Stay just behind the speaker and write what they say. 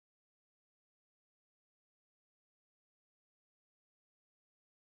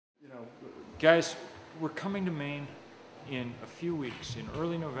You know, guys, we're coming to Maine in a few weeks, in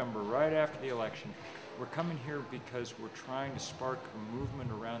early November, right after the election. We're coming here because we're trying to spark a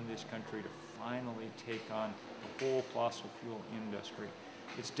movement around this country to finally take on the whole fossil fuel industry.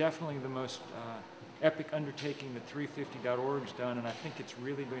 It's definitely the most epic undertaking that 350.org's done, and I think it's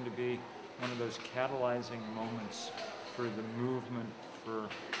really going to be one of those catalyzing moments for the movement for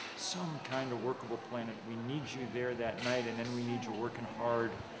some kind of workable planet. We need you there that night, and then we need you working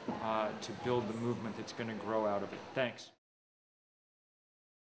hard to build the movement that's going to grow out of it. Thanks.